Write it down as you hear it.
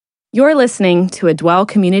You're listening to a Dwell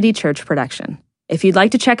Community Church production. If you'd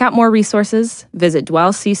like to check out more resources, visit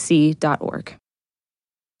dwellcc.org.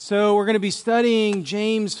 So we're going to be studying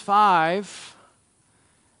James 5,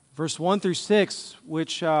 verse 1 through 6,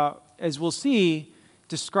 which, as we'll see,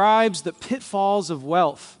 describes the pitfalls of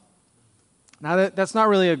wealth. Now, that's not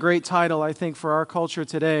really a great title, I think, for our culture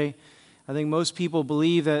today. I think most people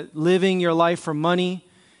believe that living your life for money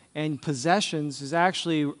and possessions is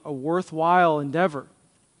actually a worthwhile endeavor.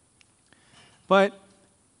 But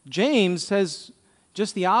James says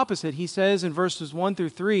just the opposite. He says in verses 1 through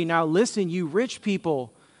 3, "Now listen, you rich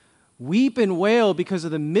people, weep and wail because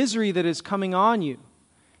of the misery that is coming on you.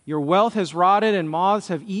 Your wealth has rotted and moths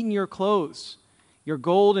have eaten your clothes. Your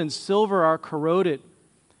gold and silver are corroded.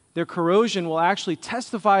 Their corrosion will actually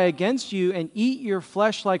testify against you and eat your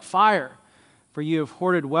flesh like fire, for you have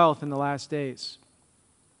hoarded wealth in the last days."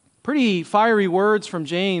 Pretty fiery words from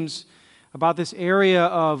James about this area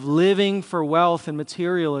of living for wealth and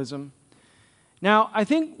materialism. Now, I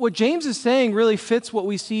think what James is saying really fits what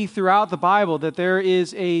we see throughout the Bible, that there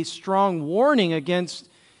is a strong warning against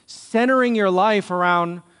centering your life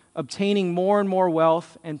around obtaining more and more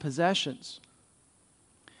wealth and possessions.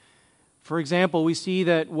 For example, we see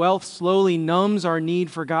that wealth slowly numbs our need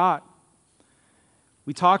for God.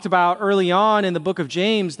 We talked about early on in the book of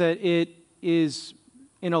James that it is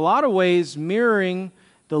in a lot of ways mirroring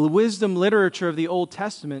the wisdom literature of the Old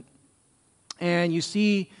Testament. And you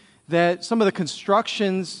see that some of the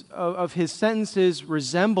constructions of his sentences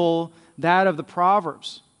resemble that of the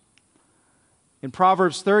Proverbs. In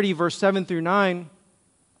Proverbs 30, verse 7 through 9,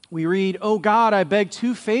 we read, "O God, I beg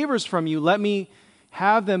two favors from you. Let me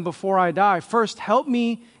have them before I die. First, help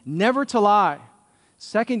me never to lie.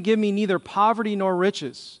 Second, give me neither poverty nor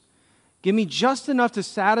riches. Give me just enough to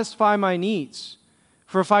satisfy my needs.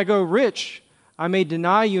 For if I go rich, I may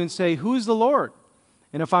deny you and say, 'Who is the Lord?'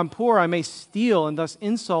 And if I'm poor, I may steal and thus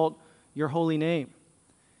insult your holy name."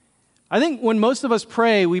 I think when most of us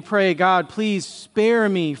pray, we pray, "God, please spare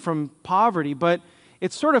me from poverty." But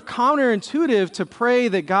it's sort of counterintuitive to pray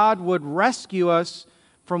that God would rescue us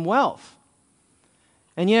from wealth.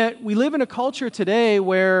 And yet, we live in a culture today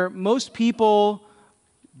where most people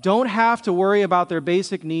don't have to worry about their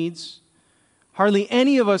basic needs. Hardly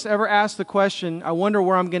any of us ever ask the question, "I wonder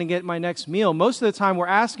where I'm going to get my next meal." Most of the time we're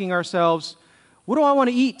asking ourselves, "What do I want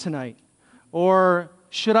to eat tonight?" Or,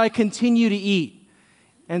 "Should I continue to eat?"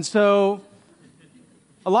 And so,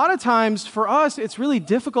 a lot of times for us, it's really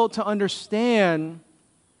difficult to understand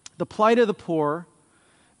the plight of the poor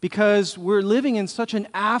because we're living in such an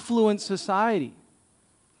affluent society.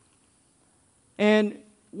 And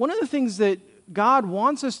one of the things that God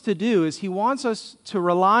wants us to do is He wants us to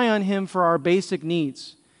rely on Him for our basic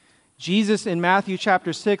needs. Jesus in Matthew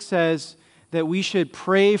chapter 6 says that we should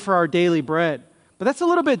pray for our daily bread. But that's a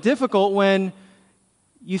little bit difficult when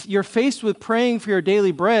you're faced with praying for your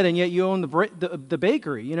daily bread and yet you own the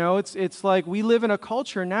bakery. You know, it's like we live in a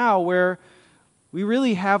culture now where we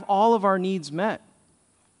really have all of our needs met.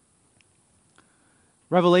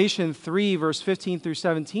 Revelation 3, verse 15 through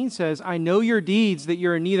 17 says, "I know your deeds, that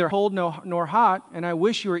you are neither cold nor hot, and I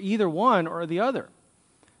wish you were either one or the other.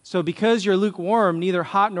 So because you're lukewarm, neither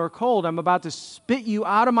hot nor cold, I'm about to spit you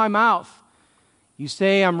out of my mouth. You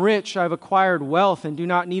say, 'I'm rich, I've acquired wealth, and do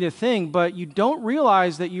not need a thing,' but you don't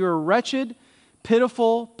realize that you are wretched,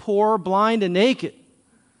 pitiful, poor, blind, and naked."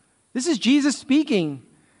 This is Jesus speaking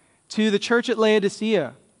to the church at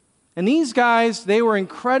Laodicea. And these guys, they were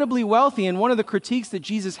incredibly wealthy, and one of the critiques that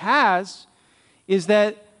Jesus has is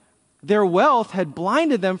that their wealth had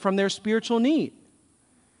blinded them from their spiritual need.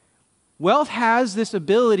 Wealth has this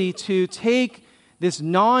ability to take this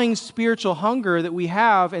gnawing spiritual hunger that we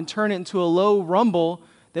have and turn it into a low rumble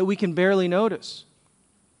that we can barely notice.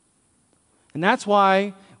 And that's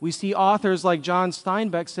why we see authors like John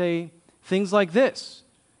Steinbeck say things like this: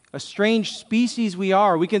 "A strange species we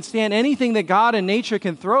are. We can stand anything that God and nature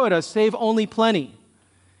can throw at us, save only plenty.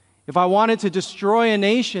 If I wanted to destroy a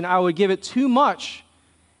nation, I would give it too much,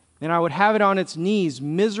 and I would have it on its knees,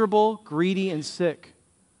 miserable, greedy, and sick."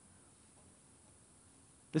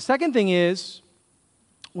 The second thing is,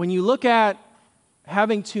 when you look at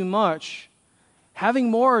having too much,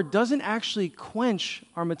 having more doesn't actually quench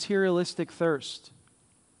our materialistic thirst.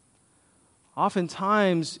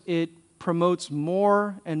 Oftentimes, it promotes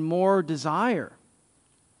more and more desire.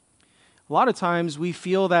 A lot of times we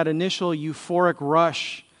feel that initial euphoric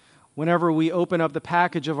rush whenever we open up the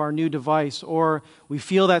package of our new device, or we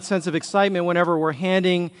feel that sense of excitement whenever we're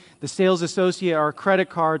handing the sales associate our credit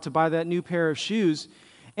card to buy that new pair of shoes.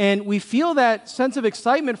 And we feel that sense of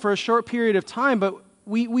excitement for a short period of time, but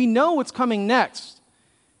we know what's coming next,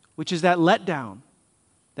 which is that letdown,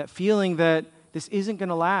 that feeling that this isn't going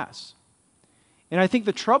to last. And I think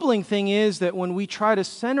the troubling thing is that when we try to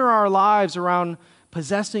center our lives around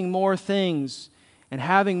possessing more things and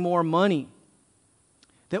having more money,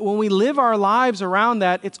 that when we live our lives around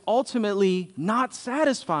that, it's ultimately not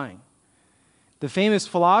satisfying. The famous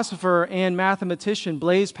philosopher and mathematician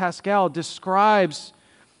Blaise Pascal describes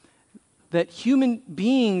that human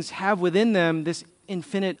beings have within them this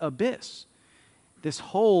infinite abyss, this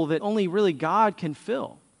hole that only really God can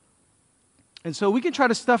fill. And so we can try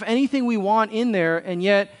to stuff anything we want in there, and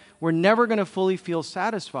yet we're never going to fully feel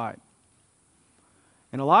satisfied.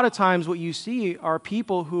 And a lot of times what you see are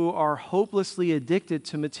people who are hopelessly addicted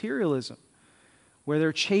to materialism, where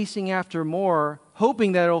they're chasing after more,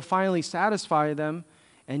 hoping that it'll finally satisfy them,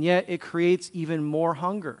 and yet it creates even more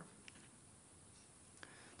hunger.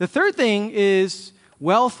 The third thing is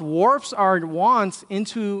wealth warps our wants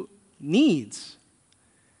into needs.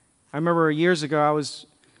 I remember years ago I was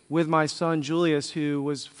with my son Julius, who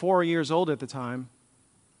was 4 years old at the time,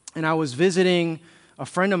 and I was visiting a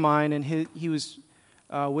friend of mine, and he was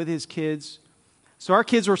with his kids. So our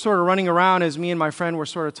kids were sort of running around as me and my friend were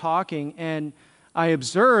sort of talking, and I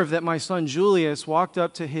observed that my son Julius walked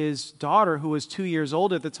up to his daughter, who was 2 years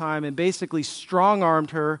old at the time, and basically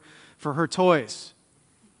strong-armed her for her toys.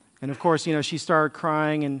 And of course, she started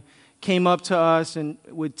crying and came up to us and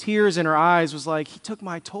with tears in her eyes was like, "He took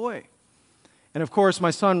my toy." And of course,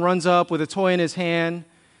 my son runs up with a toy in his hand,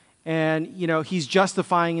 and, he's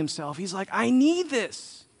justifying himself. He's like, "I need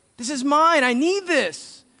this. This is mine. I need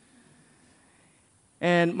this."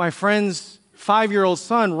 And my friend's 5-year-old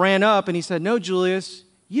son ran up and he said, "No, Julius,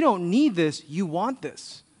 you don't need this. You want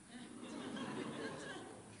this."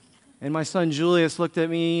 And my son Julius looked at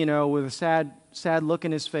me, with a sad look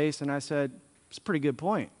in his face, and I said, "It's a pretty good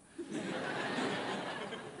point."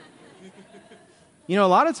 A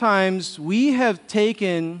lot of times we have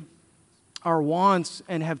taken our wants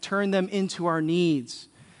and have turned them into our needs.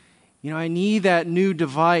 I need that new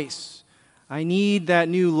device. I need that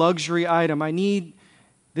new luxury item. I need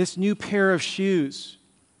this new pair of shoes.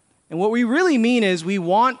 And what we really mean is we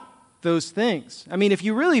want those things. If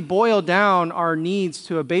you really boil down our needs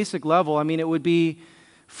to a basic level, it would be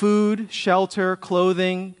food, shelter,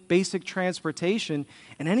 clothing, basic transportation,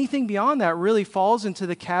 and anything beyond that really falls into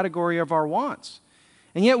the category of our wants.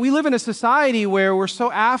 And yet we live in a society where we're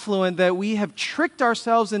so affluent that we have tricked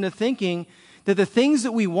ourselves into thinking that the things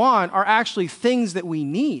that we want are actually things that we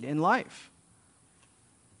need in life.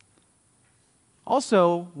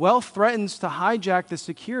 Also, wealth threatens to hijack the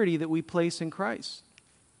security that we place in Christ.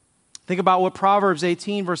 Think about what Proverbs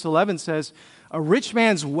 18, verse 11 says, "A rich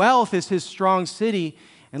man's wealth is his strong city,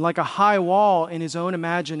 and like a high wall in his own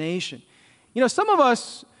imagination." Some of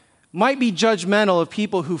us might be judgmental of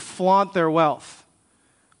people who flaunt their wealth.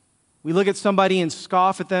 We look at somebody and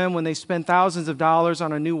scoff at them when they spend thousands of dollars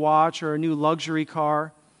on a new watch or a new luxury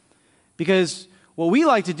car. Because what we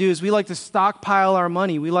like to do is we like to stockpile our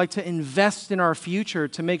money. We like to invest in our future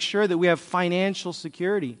to make sure that we have financial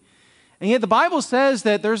security. And yet the Bible says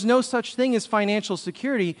that there's no such thing as financial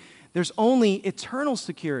security. There's only eternal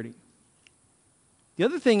security. The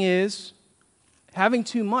other thing is, having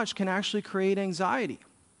too much can actually create anxiety.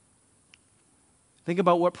 Think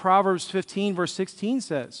about what Proverbs 15, verse 16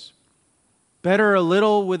 says. "Better a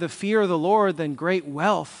little with the fear of the Lord than great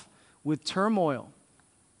wealth with turmoil."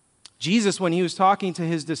 Jesus, when he was talking to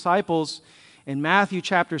his disciples in Matthew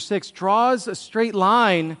chapter 6, draws a straight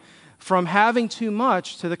line from having too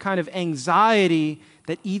much to the kind of anxiety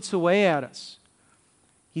that eats away at us.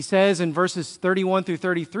 He says in verses 31 through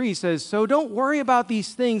 33, he says, "So don't worry about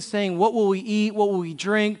these things, saying, 'What will we eat? What will we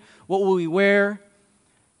drink? What will we wear?'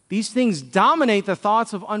 These things dominate the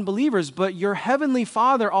thoughts of unbelievers, but your heavenly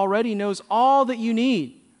Father already knows all that you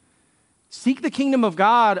need. Seek the kingdom of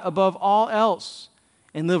God above all else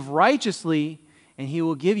and live righteously, and he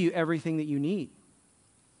will give you everything that you need."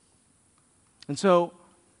 And so,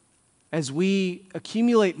 as we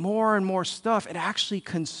accumulate more and more stuff, it actually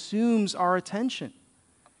consumes our attention.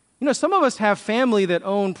 Some of us have family that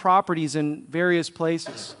own properties in various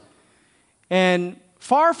places. And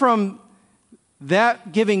far from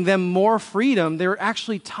that giving them more freedom, they're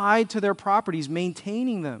actually tied to their properties,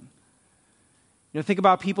 maintaining them. Think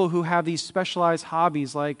about people who have these specialized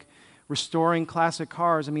hobbies like restoring classic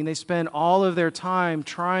cars. They spend all of their time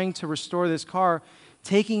trying to restore this car,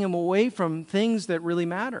 taking them away from things that really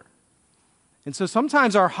matter. And so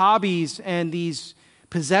sometimes our hobbies and these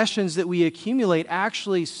possessions that we accumulate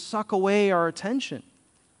actually suck away our attention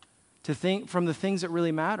from the things that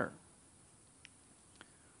really matter.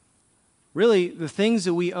 Really, the things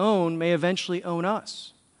that we own may eventually own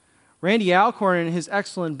us. Randy Alcorn, in his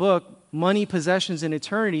excellent book, Money, Possessions, and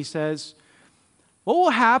Eternity, says, what will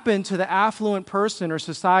happen to the affluent person or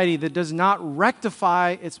society that does not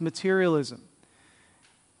rectify its materialism?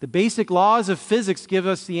 The basic laws of physics give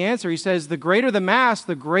us the answer. He says, the greater the mass,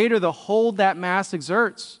 the greater the hold that mass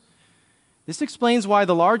exerts. This explains why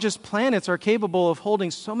the largest planets are capable of holding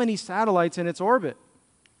so many satellites in its orbit.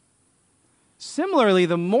 Similarly,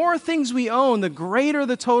 the more things we own, the greater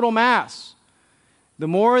the total mass. The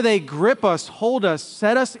more they grip us, hold us,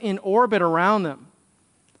 set us in orbit around them.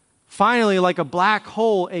 Finally, like a black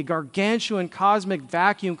hole, a gargantuan cosmic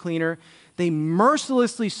vacuum cleaner, they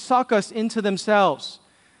mercilessly suck us into themselves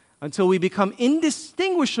until we become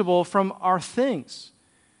indistinguishable from our things,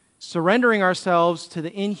 surrendering ourselves to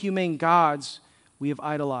the inhumane gods we have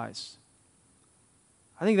idolized.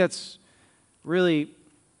 I think that's really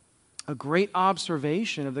a great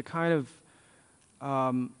observation of the kind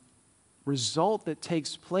of result that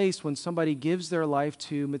takes place when somebody gives their life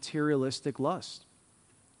to materialistic lust.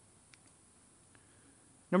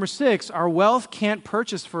 Number 6, our wealth can't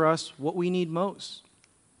purchase for us what we need most.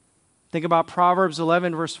 Think about Proverbs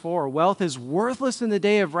 11, verse 4. Wealth is worthless in the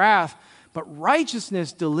day of wrath, but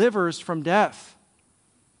righteousness delivers from death.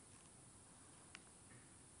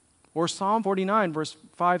 Or Psalm 49, verse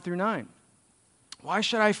 5 through 9. Why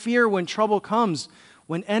should I fear when trouble comes,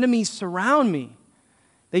 when enemies surround me?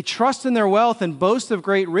 They trust in their wealth and boast of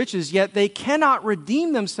great riches, yet they cannot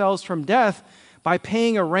redeem themselves from death by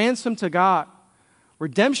paying a ransom to God.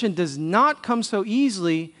 Redemption does not come so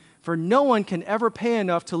easily, for no one can ever pay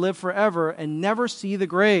enough to live forever and never see the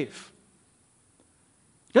grave.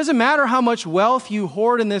 It doesn't matter how much wealth you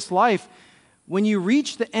hoard in this life. When you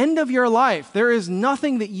reach the end of your life, there is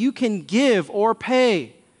nothing that you can give or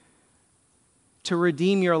pay to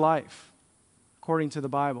redeem your life, according to the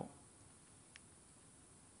Bible.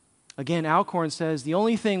 Again, Alcorn says, the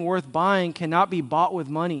only thing worth buying cannot be bought with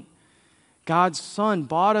money. God's Son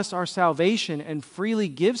bought us our salvation and freely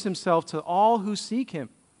gives himself to all who seek him.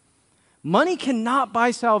 Money cannot buy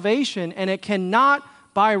salvation, and it cannot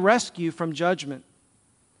buy rescue from judgment.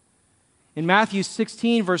 In Matthew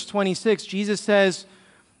 16, verse 26, Jesus says,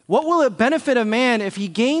 what will it benefit a man if he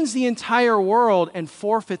gains the entire world and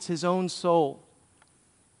forfeits his own soul?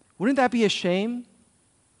 Wouldn't that be a shame?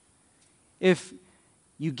 If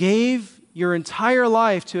you gave your entire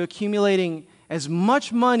life to accumulating as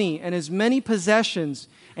much money and as many possessions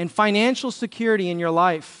and financial security in your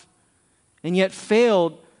life, and yet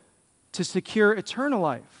failed to secure eternal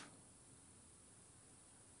life.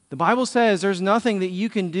 The Bible says there's nothing that you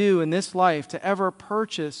can do in this life to ever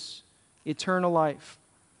purchase eternal life.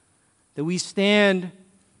 That we stand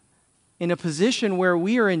in a position where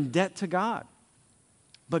we are in debt to God.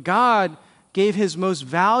 But God gave his most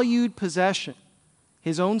valued possession,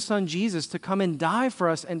 his own Son Jesus, to come and die for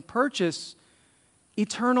us and purchase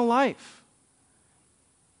eternal life.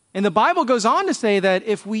 And the Bible goes on to say that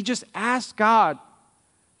if we just ask God,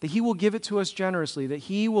 that he will give it to us generously, that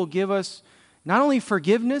he will give us not only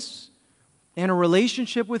forgiveness and a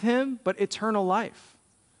relationship with him, but eternal life.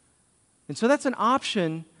 And so that's an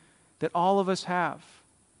option that all of us have.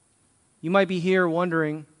 You might be here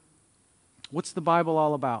wondering, what's the Bible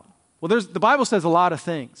all about? Well, the Bible says a lot of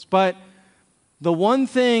things, but the one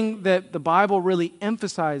thing that the Bible really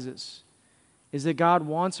emphasizes is that God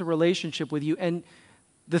wants a relationship with you. And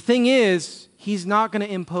the thing is, he's not going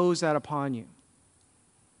to impose that upon you.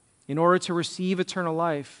 In order to receive eternal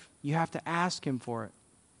life, you have to ask him for it.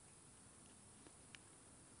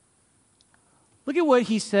 Look at what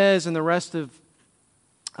he says in the rest of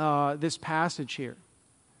this passage here.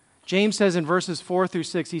 James says in verses 4 through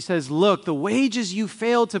 6, he says, look, the wages you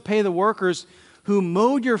failed to pay the workers who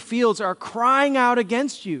mowed your fields are crying out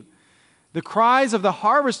against you. The cries of the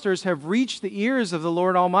harvesters have reached the ears of the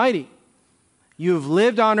Lord Almighty. You have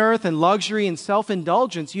lived on earth in luxury and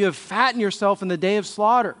self-indulgence. You have fattened yourself in the day of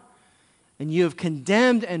slaughter. And you have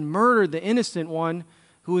condemned and murdered the innocent one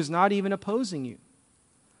who is not even opposing you.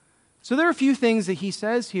 So there are a few things that he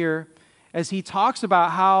says here as he talks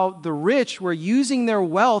about how the rich were using their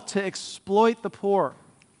wealth to exploit the poor.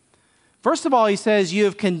 First of all, he says, you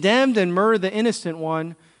have condemned and murdered the innocent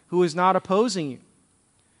one who is not opposing you.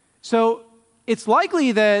 So it's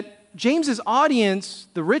likely that James's audience,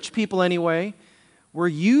 the rich people anyway, were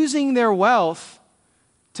using their wealth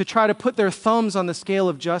to try to put their thumbs on the scale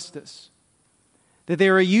of justice. That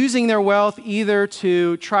they were using their wealth either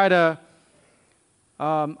to try to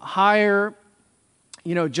hire,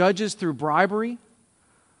 judges through bribery,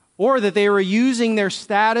 or that they were using their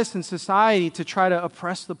status in society to try to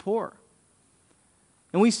oppress the poor.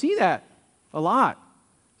 And we see that a lot,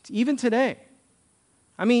 even today.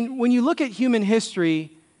 I mean, when you look at human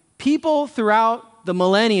history, People throughout the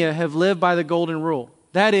millennia have lived by the golden rule.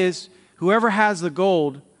 That is, whoever has the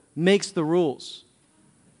gold makes the rules.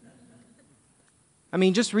 I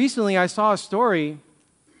mean, just recently I saw a story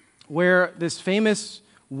where this famous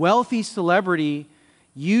wealthy celebrity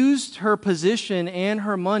used her position and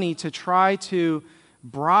her money to try to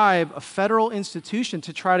bribe a federal institution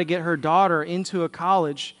to try to get her daughter into a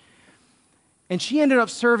college. And she ended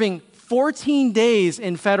up serving 14 days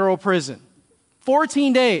in federal prison.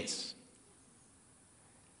 14 days.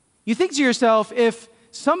 You think to yourself, if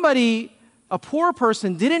somebody, a poor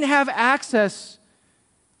person, didn't have access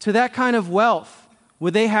to that kind of wealth,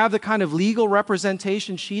 would they have the kind of legal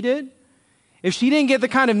representation she did? If she didn't get the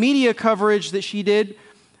kind of media coverage that she did,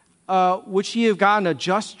 would she have gotten a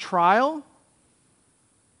just trial?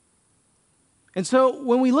 And so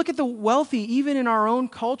when we look at the wealthy, even in our own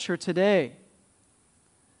culture today,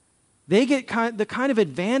 they get the kind of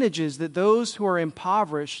advantages that those who are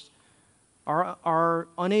impoverished are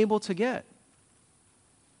unable to get.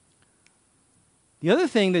 The other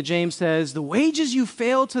thing that James says, the wages you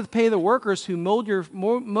failed to pay the workers who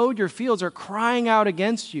mowed your fields are crying out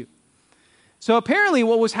against you. So apparently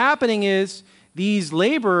what was happening is these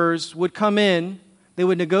laborers would come in, they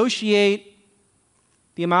would negotiate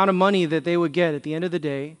the amount of money that they would get at the end of the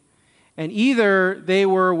day, and either they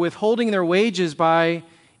were withholding their wages by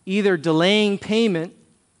either delaying payment,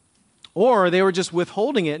 or they were just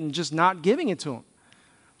withholding it and just not giving it to them.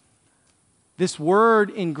 This word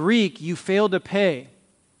in Greek, you failed to pay,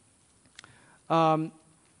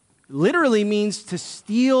 literally means to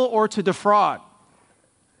steal or to defraud.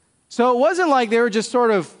 So it wasn't like they were just sort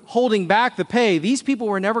of holding back the pay. These people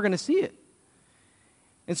were never going to see it.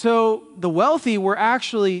 And so the wealthy were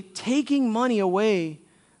actually taking money away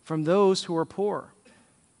from those who are poor.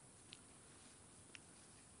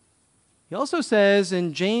 He also says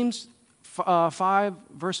in James 5,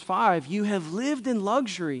 verse 5, you have lived in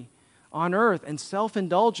luxury on earth and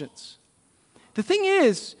self-indulgence. The thing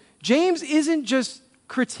is, James isn't just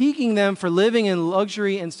critiquing them for living in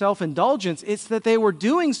luxury and self-indulgence. It's that they were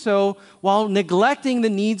doing so while neglecting the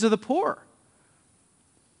needs of the poor.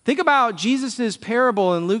 Think about Jesus'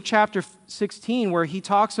 parable in Luke chapter 16, where he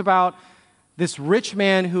talks about this rich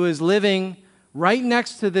man who is living right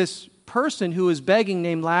next to this person who is begging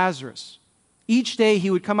named Lazarus. Each day he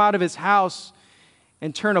would come out of his house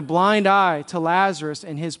and turn a blind eye to Lazarus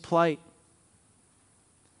and his plight.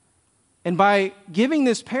 And by giving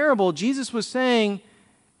this parable, Jesus was saying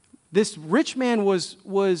this rich man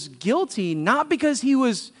was guilty not because he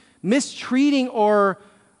was mistreating or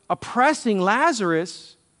oppressing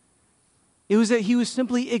Lazarus. It was that he was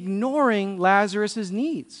simply ignoring Lazarus'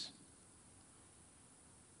 needs.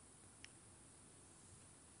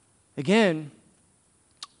 Again,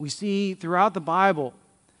 we see throughout the Bible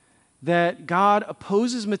that God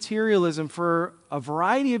opposes materialism for a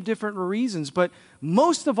variety of different reasons, but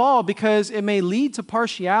most of all because it may lead to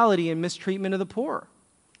partiality and mistreatment of the poor.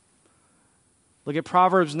 Look at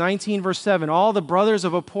Proverbs 19, verse 7. All the brothers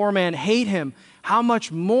of a poor man hate him. How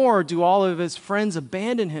much more do all of his friends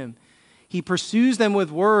abandon him? He pursues them with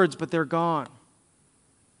words, but they're gone.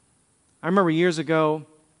 I remember years ago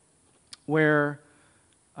where,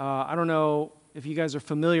 I don't know if you guys are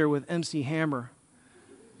familiar with MC Hammer,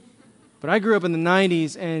 but I grew up in the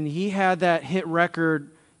 90s, and he had that hit record,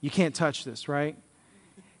 You Can't Touch This, right?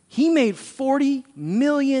 He made $40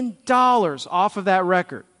 million off of that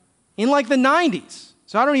record in like the 90s.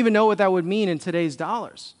 So I don't even know what that would mean in today's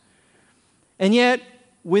dollars. And yet,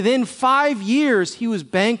 within 5 years, he was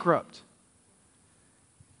bankrupt.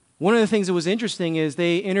 One of the things that was interesting is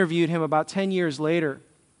they interviewed him about 10 years later,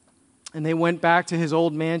 and they went back to his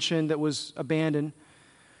old mansion that was abandoned.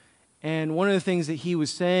 And one of the things that he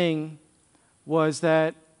was saying was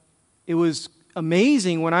that it was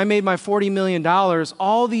amazing when I made my $40 million,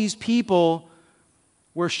 all these people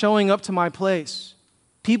were showing up to my place.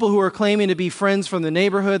 People who are claiming to be friends from the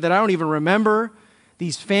neighborhood that I don't even remember.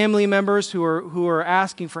 These family members who are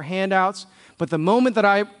asking for handouts. But the moment that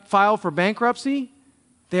I filed for bankruptcy,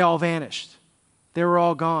 they all vanished. They were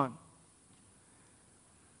all gone.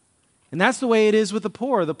 And that's the way it is with the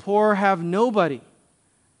poor. The poor have nobody,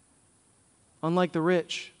 unlike the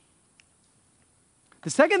rich. The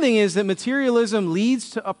second thing is that materialism leads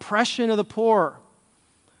to oppression of the poor.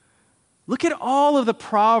 Look at all of the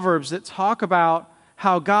Proverbs that talk about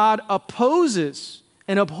how God opposes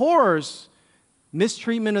and abhors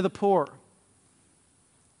mistreatment of the poor.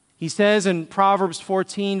 He says in Proverbs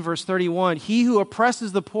 14, verse 31, he who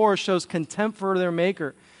oppresses the poor shows contempt for their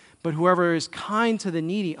maker, but whoever is kind to the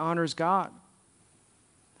needy honors God.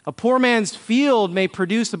 A poor man's field may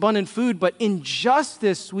produce abundant food, but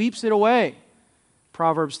injustice sweeps it away.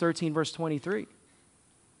 Proverbs 13, verse 23.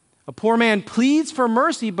 A poor man pleads for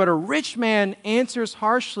mercy, but a rich man answers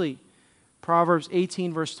harshly. Proverbs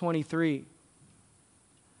 18, verse 23.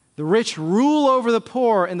 The rich rule over the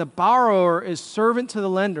poor, and the borrower is servant to the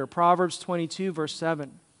lender. Proverbs 22, verse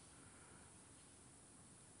 7.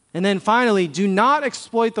 And then finally, do not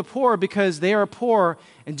exploit the poor because they are poor,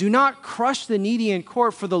 and do not crush the needy in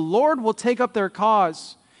court, for the Lord will take up their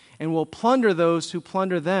cause and will plunder those who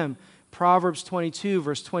plunder them. Proverbs 22,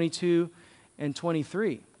 verse 22 and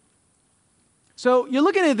 23. So you're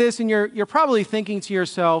looking at this and you're probably thinking to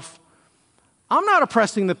yourself, I'm not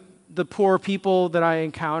oppressing the poor people that I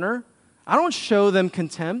encounter. I don't show them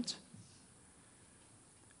contempt.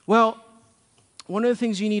 Well, one of the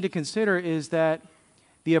things you need to consider is that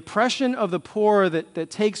the oppression of the poor that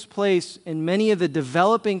takes place in many of the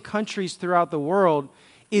developing countries throughout the world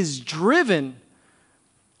is driven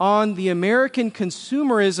on the American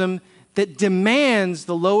consumerism that demands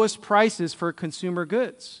the lowest prices for consumer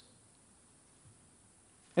goods.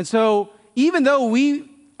 And so, even though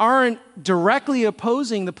we aren't directly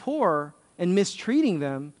opposing the poor and mistreating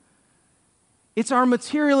them, it's our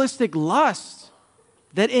materialistic lust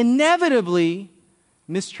that inevitably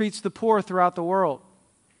mistreats the poor throughout the world.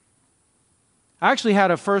 I actually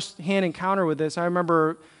had a first-hand encounter with this. I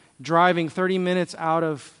remember driving 30 minutes out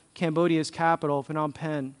of Cambodia's capital, Phnom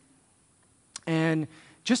Penh, and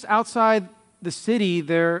just outside the city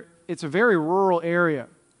there, it's a very rural area.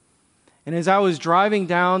 And as I was driving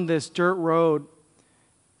down this dirt road,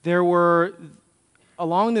 there were,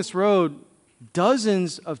 along this road,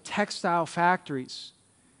 dozens of textile factories.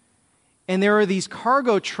 And there are these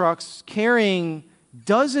cargo trucks carrying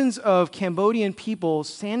dozens of Cambodian people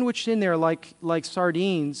sandwiched in there like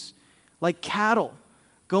sardines, like cattle,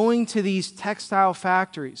 going to these textile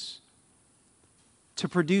factories to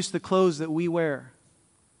produce the clothes that we wear.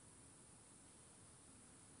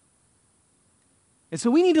 And so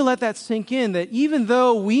we need to let that sink in, that even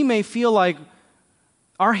though we may feel like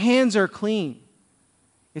our hands are clean,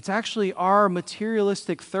 it's actually our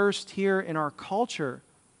materialistic thirst here in our culture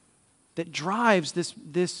that drives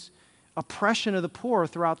this oppression of the poor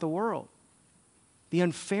throughout the world, the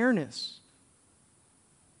unfairness.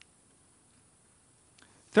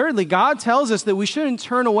 Thirdly, God tells us that we shouldn't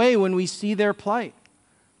turn away when we see their plight.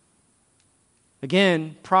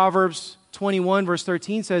 Again, Proverbs 21 verse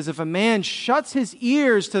 13 says, if a man shuts his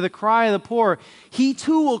ears to the cry of the poor, he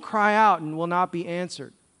too will cry out and will not be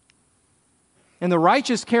answered. And the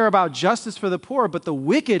righteous care about justice for the poor, but the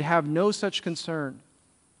wicked have no such concern.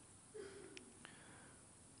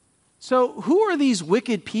 So who are these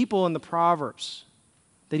wicked people in the Proverbs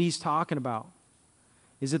that he's talking about?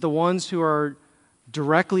 Is it the ones who are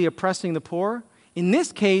directly oppressing the poor? In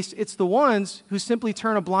this case, it's the ones who simply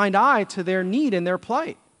turn a blind eye to their need and their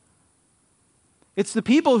plight. It's the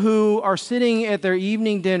people who are sitting at their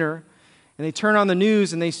evening dinner and they turn on the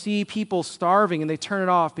news and they see people starving and they turn it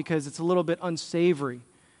off because it's a little bit unsavory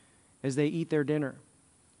as they eat their dinner.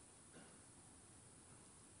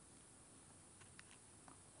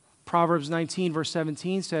 Proverbs 19 verse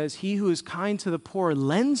 17 says, he who is kind to the poor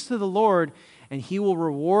lends to the Lord, and he will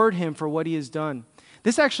reward him for what he has done.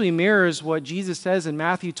 This actually mirrors what Jesus says in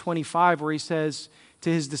Matthew 25, where he says to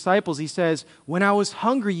his disciples, he says, when I was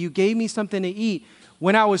hungry, you gave me something to eat.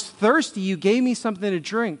 When I was thirsty, you gave me something to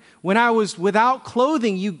drink. When I was without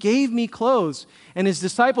clothing, you gave me clothes. And his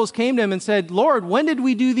disciples came to him and said, Lord, when did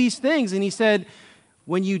we do these things? And he said,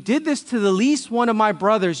 when you did this to the least one of my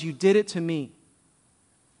brothers, you did it to me.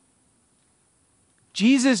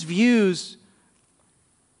 Jesus views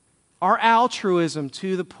our altruism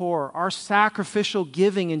to the poor, our sacrificial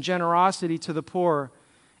giving and generosity to the poor,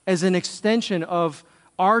 as an extension of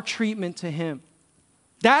our treatment to him.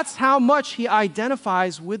 That's how much he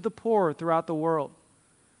identifies with the poor throughout the world.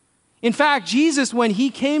 In fact, Jesus, when he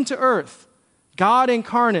came to earth, God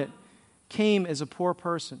incarnate, came as a poor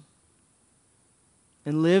person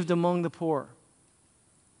and lived among the poor.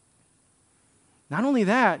 Not only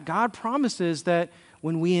that, God promises that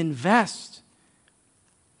when we invest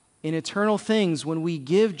in eternal things, when we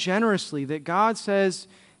give generously, that God says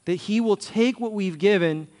that he will take what we've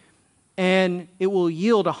given and it will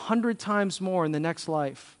yield 100 times more in the next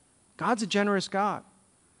life. God's a generous God.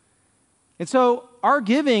 And so our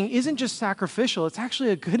giving isn't just sacrificial, it's actually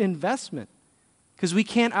a good investment because we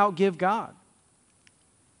can't outgive God.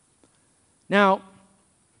 Now,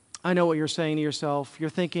 I know what you're saying to yourself. You're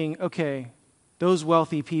thinking, okay, those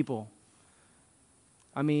wealthy people,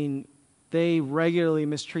 I mean, they regularly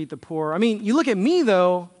mistreat the poor. I mean, you look at me,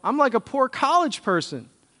 though, I'm like a poor college person.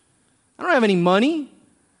 I don't have any money.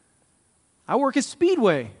 I work at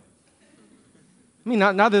Speedway. I mean,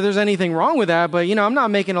 not that there's anything wrong with that, but, I'm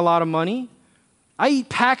not making a lot of money. I eat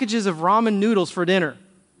packages of ramen noodles for dinner.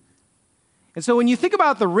 And so when you think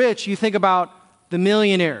about the rich, you think about the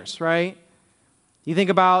millionaires, right? You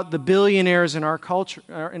think about the billionaires in our culture,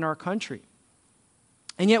 in our country.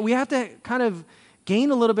 And yet we have to kind of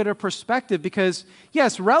gain a little bit of perspective because,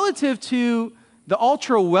 yes, relative to the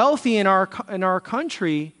ultra wealthy in our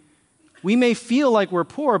country, we may feel like we're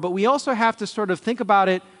poor, but we also have to sort of think about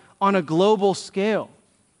it on a global scale.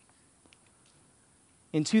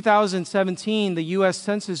 In 2017, the U.S.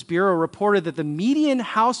 Census Bureau reported that the median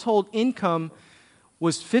household income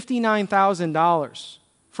was $59,000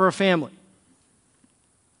 for a family.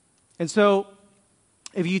 And so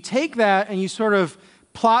if you take that and you sort of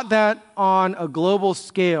plot that on a global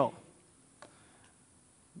scale,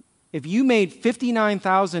 if you made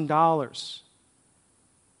 $59,000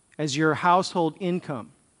 as your household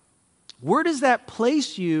income, where does that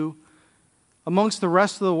place you amongst the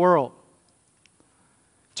rest of the world?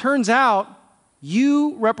 Turns out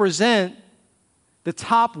you represent the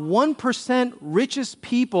top 1% richest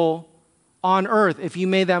people on earth if you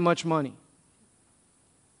made that much money.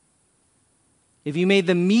 If you made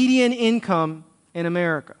the median income in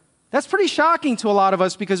America. That's pretty shocking to a lot of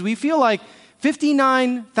us because we feel like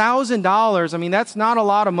 $59,000, I mean, that's not a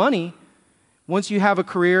lot of money once you have a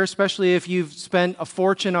career, especially if you've spent a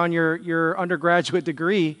fortune on your undergraduate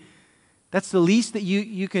degree. That's the least that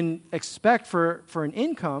you can expect for an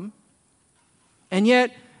income. And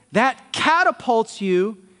yet, that catapults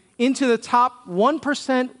you into the top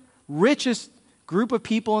 1% richest group of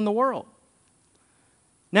people in the world.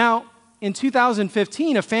 Now, in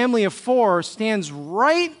 2015, a family of four stands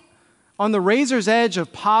right on the razor's edge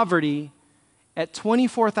of poverty at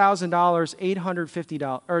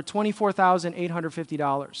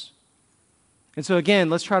 $24,850. And so again,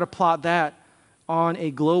 let's try to plot that on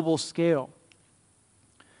a global scale.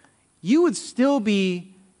 You would still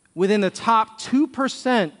be within the top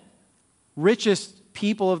 2% richest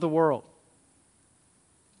people of the world.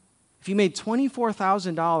 If you made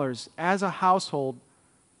 $24,000 as a household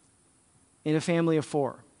in a family of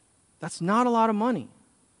four, that's not a lot of money.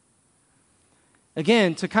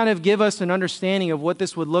 Again, to kind of give us an understanding of what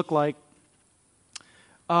this would look like,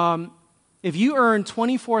 if you earn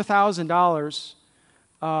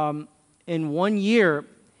 $24,000 in 1 year,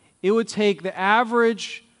 it would take the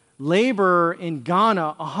average laborer in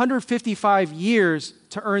Ghana 155 years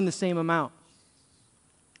to earn the same amount.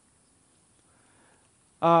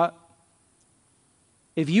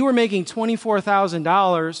 If you were making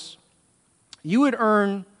 $24,000, you would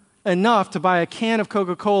earn enough to buy a can of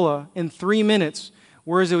Coca-Cola in 3 minutes,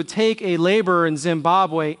 whereas it would take a laborer in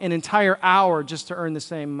Zimbabwe an entire hour just to earn the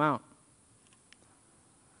same amount.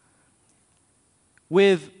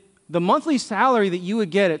 With the monthly salary that you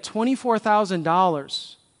would get at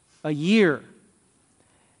 $24,000 a year,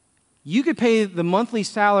 you could pay the monthly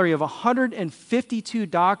salary of 152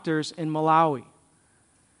 doctors in Malawi.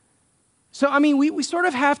 So, I mean, we sort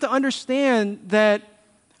of have to understand that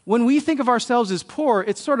when we think of ourselves as poor,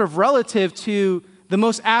 it's sort of relative to the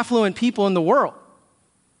most affluent people in the world.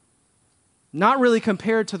 Not really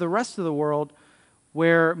compared to the rest of the world,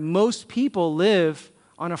 where most people live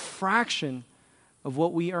on a fraction of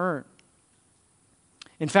what we earn.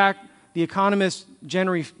 In fact, the economist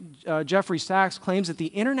Jeffrey Sachs claims that the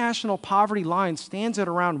international poverty line stands at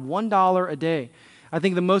around $1 a day. I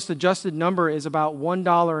think the most adjusted number is about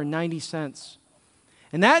 $1.90.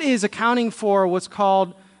 And that is accounting for what's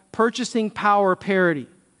called purchasing power parity.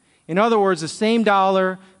 In other words, the same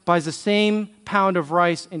dollar buys the same pound of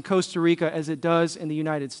rice in Costa Rica as it does in the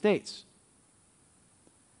United States.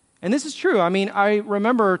 And this is true. I mean, I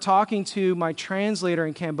remember talking to my translator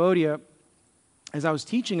in Cambodia as I was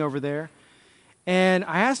teaching over there, and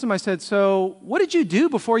I asked him, I said, so what did you do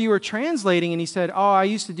before you were translating? And he said, oh, I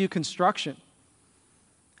used to do construction.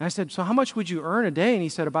 And I said, so how much would you earn a day? And he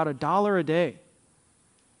said, about $1 a day.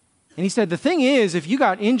 And he said, the thing is, if you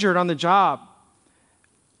got injured on the job,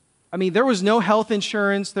 I mean, there was no health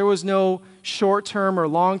insurance, there was no short-term or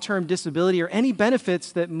long-term disability or any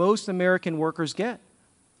benefits that most American workers get.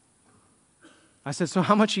 I said, so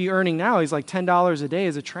how much are you earning now? He's like $10 a day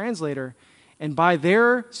as a translator. And by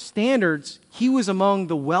their standards, he was among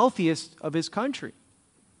the wealthiest of his country.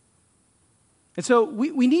 And so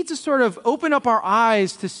we need to sort of open up our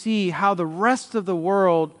eyes to see how the rest of the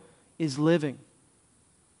world is living.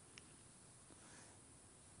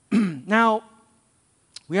 Now,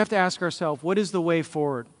 we have to ask ourselves, what is the way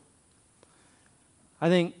forward? I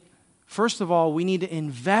think, first of all, we need to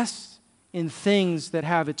invest in things that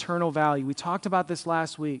have eternal value. We talked about this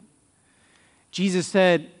last week. Jesus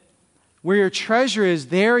said, Where your treasure is,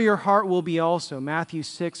 there your heart will be also. Matthew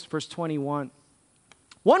 6, verse 21.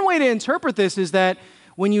 One way to interpret this is that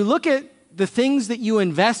when you look at the things that you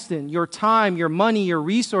invest in, your time, your money, your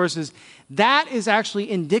resources, that is actually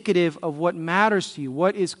indicative of what matters to you,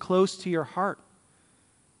 what is close to your heart.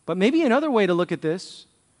 But maybe another way to look at this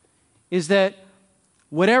is that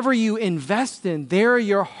whatever you invest in, there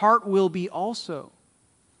your heart will be also.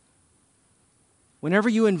 Whenever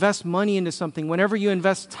you invest money into something, whenever you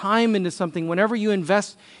invest time into something, whenever you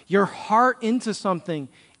invest your heart into something,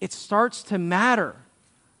 it starts to matter.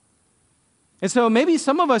 And so maybe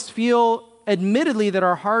some of us feel, admittedly, that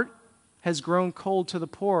our heart has grown cold to the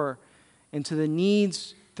poor and to the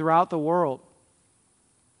needs throughout the world.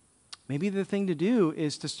 Maybe the thing to do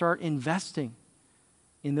is to start investing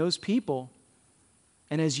in those people.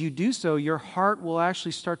 And as you do so, your heart will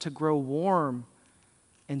actually start to grow warm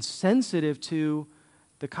and sensitive to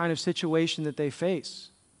the kind of situation that they face.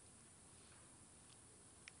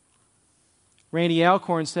 Randy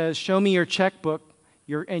Alcorn says, "Show me your checkbook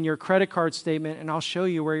and your credit card statement, and I'll show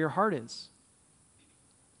you where your heart is."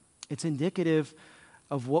 It's indicative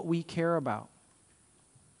of what we care about.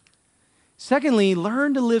 Secondly,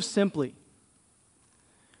 learn to live simply.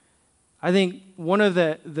 I think one of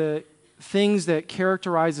the things that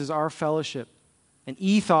characterizes our fellowship, an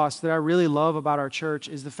ethos that I really love about our church,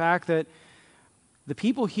 is the fact that the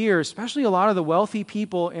people here, especially a lot of the wealthy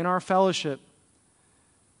people in our fellowship,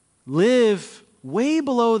 live way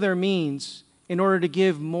below their means in order to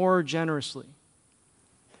give more generously.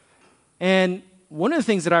 And one of the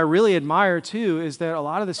things that I really admire too is that a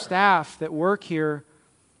lot of the staff that work here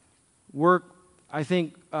work, I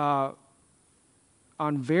think, on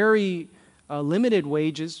very limited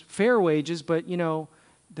wages, fair wages, but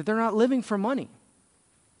that they're not living for money.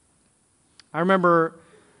 I remember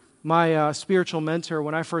my spiritual mentor,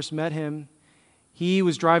 when I first met him, he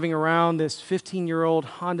was driving around this 15-year-old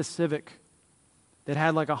Honda Civic that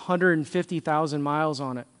had like 150,000 miles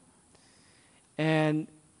on it. And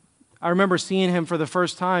I remember seeing him for the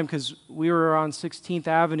first time because we were on 16th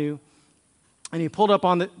Avenue, and he pulled up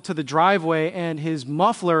to the driveway, and his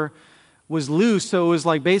muffler was loose, so it was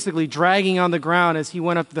like basically dragging on the ground as he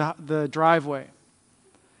went up the driveway.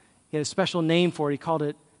 He had a special name for it. He called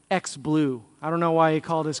it X Blue. I don't know why he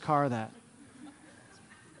called his car that.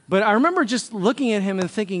 But I remember just looking at him and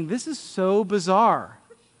thinking, this is so bizarre.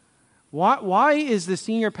 Why is the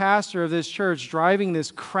senior pastor of this church driving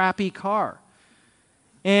this crappy car?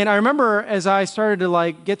 And I remember as I started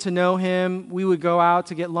to get to know him, we would go out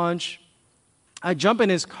to get lunch. I'd jump in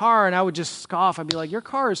his car and I would just scoff. I'd be like, "Your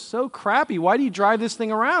car is so crappy. Why do you drive this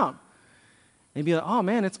thing around?" And he'd be like, "Oh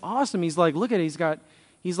man, it's awesome." He's like, "Look at it.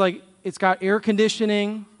 It's got air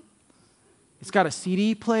conditioning. It's got a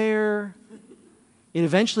CD player. It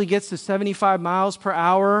eventually gets to 75 miles per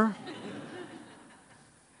hour.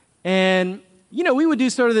 And, we would do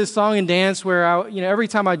sort of this song and dance where, every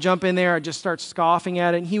time I jump in there, I'd just start scoffing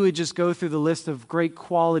at it, and he would just go through the list of great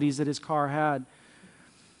qualities that his car had.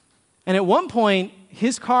 And at one point,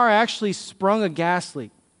 his car actually sprung a gas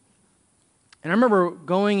leak. And I remember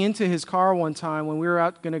going into his car one time when we were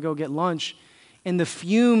out going to go get lunch, and the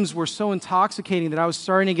fumes were so intoxicating that I was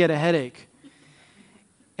starting to get a headache.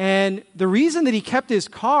 And the reason that he kept his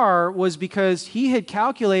car was because he had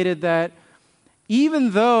calculated that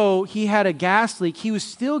even though he had a gas leak, he was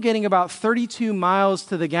still getting about 32 miles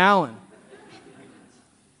to the gallon.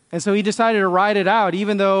 And so he decided to ride it out,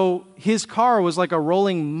 even though his car was like a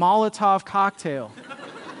rolling Molotov cocktail.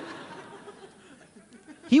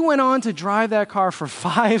 He went on to drive that car for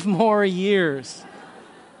 5 more years.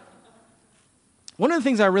 One of the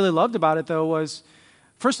things I really loved about it, though, was,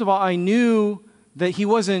 first of all, I knew that he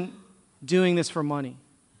wasn't doing this for money,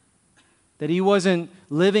 that he wasn't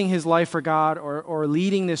living his life for God or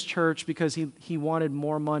leading this church because he wanted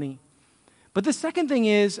more money. But the second thing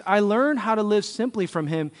is, I learned how to live simply from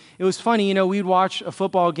him. It was funny, we'd watch a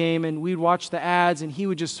football game and we'd watch the ads, and he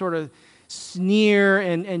would just sort of sneer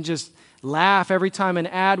and just laugh every time an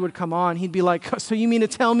ad would come on. He'd be like, "So you mean to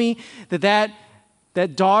tell me that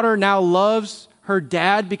daughter now loves her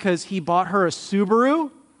dad because he bought her a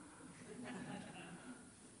Subaru?"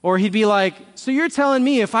 Or he'd be like, "So you're telling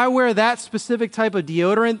me if I wear that specific type of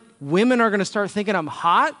deodorant, women are going to start thinking I'm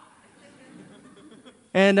hot?"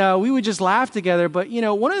 And we would just laugh together. But,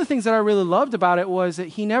 one of the things that I really loved about it was that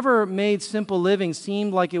he never made simple living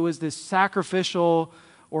seem like it was this sacrificial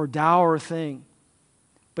or dour thing.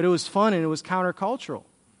 But it was fun and it was countercultural.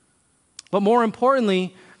 But more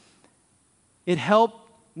importantly, it helped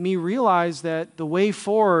me realize that the way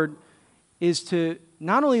forward is to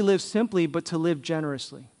not only live simply, but to live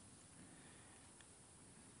generously.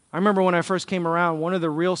 I remember when I first came around, one of the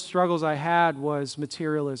real struggles I had was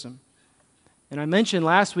materialism. And I mentioned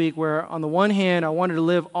last week where on the one hand, I wanted to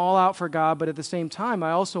live all out for God, but at the same time,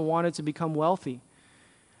 I also wanted to become wealthy.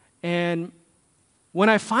 And when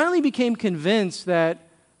I finally became convinced that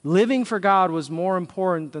living for God was more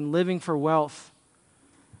important than living for wealth,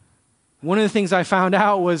 one of the things I found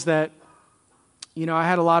out was that, I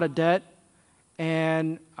had a lot of debt,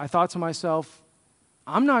 and I thought to myself,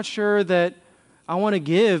 I'm not sure that I want to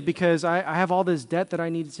give because I have all this debt that I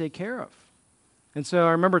need to take care of. And so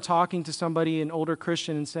I remember talking to somebody, an older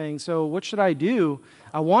Christian, and saying, so what should I do?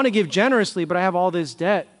 I want to give generously, but I have all this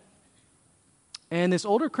debt. And this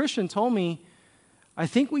older Christian told me, I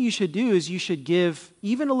think what you should do is you should give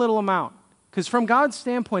even a little amount. Because from God's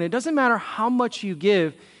standpoint, it doesn't matter how much you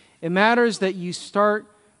give. It matters that you start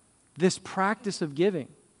this practice of giving.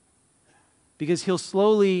 Because He'll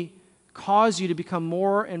slowly cause you to become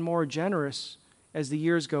more and more generous as the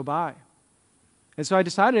years go by. And so I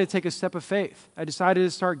decided to take a step of faith. I decided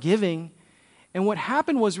to start giving. And what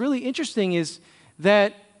happened was really interesting is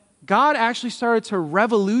that God actually started to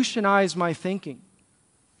revolutionize my thinking.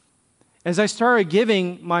 As I started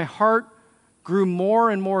giving, my heart grew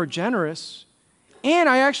more and more generous. And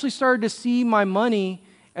I actually started to see my money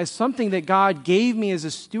as something that God gave me as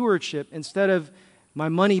a stewardship instead of my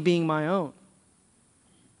money being my own.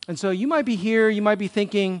 And so you might be here, you might be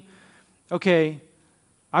thinking, okay,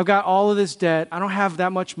 I've got all of this debt. I don't have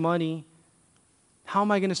that much money. How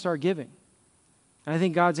am I going to start giving? And I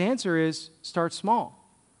think God's answer is start small.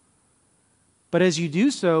 But as you do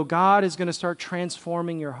so, God is going to start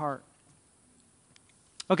transforming your heart.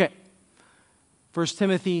 Okay. 1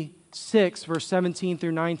 Timothy 6, verse 17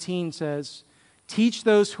 through 19 says, teach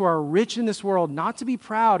those who are rich in this world not to be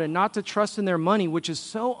proud and not to trust in their money, which is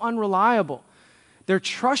so unreliable. Their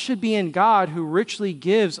trust should be in God, who richly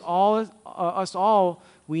gives us all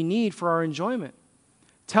we need for our enjoyment.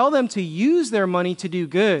 Tell them to use their money to do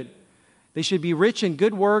good. They should be rich in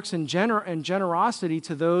good works and generosity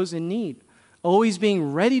to those in need, always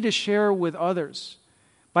being ready to share with others.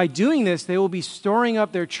 By doing this, they will be storing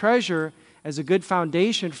up their treasure as a good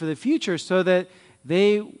foundation for the future so that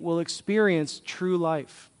they will experience true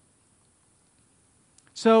life.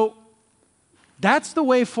 So that's the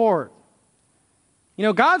way forward.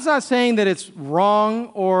 God's not saying that it's wrong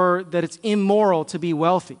or that it's immoral to be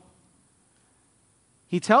wealthy.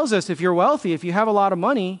 He tells us if you're wealthy, if you have a lot of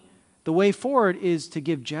money, the way forward is to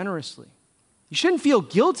give generously. You shouldn't feel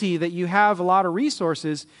guilty that you have a lot of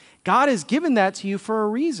resources. God has given that to you for a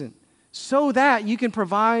reason, so that you can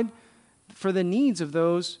provide for the needs of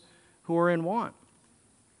those who are in want.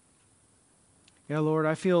 Yeah, Lord,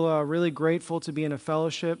 I feel really grateful to be in a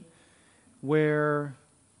fellowship where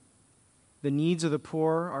the needs of the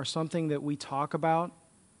poor are something that we talk about,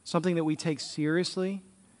 something that we take seriously.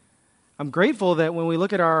 I'm grateful that when we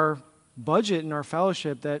look at our budget in our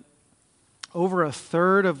fellowship, that over a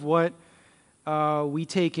third of what we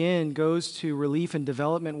take in goes to relief and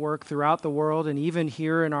development work throughout the world and even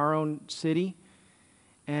here in our own city.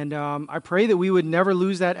 And I pray that we would never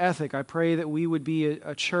lose that ethic. I pray that we would be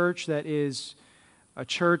a church that is a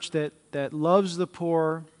church that loves the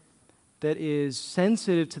poor, that is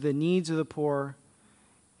sensitive to the needs of the poor,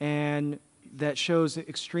 and that shows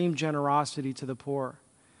extreme generosity to the poor.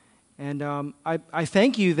 And I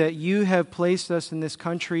thank you that you have placed us in this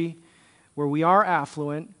country where we are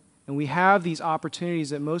affluent, and we have these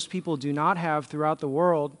opportunities that most people do not have throughout the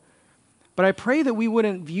world. But I pray that we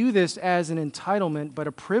wouldn't view this as an entitlement, but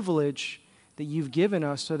a privilege that you've given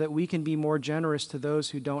us so that we can be more generous to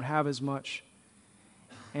those who don't have as much.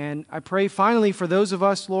 And I pray finally for those of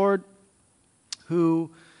us, Lord,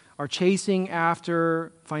 who are chasing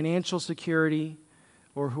after financial security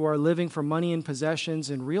or who are living for money and possessions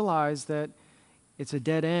and realize that it's a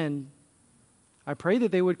dead end. I pray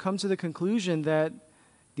that they would come to the conclusion that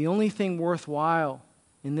the only thing worthwhile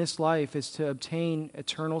in this life is to obtain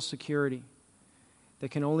eternal security that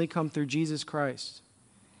can only come through Jesus Christ.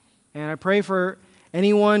 And I pray for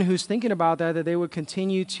anyone who's thinking about that they would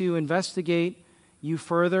continue to investigate you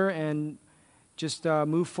further and just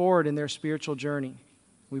move forward in their spiritual journey.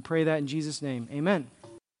 We pray that in Jesus' name. Amen.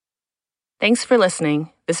 Thanks for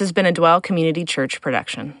listening. This has been a Dwell Community Church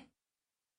production.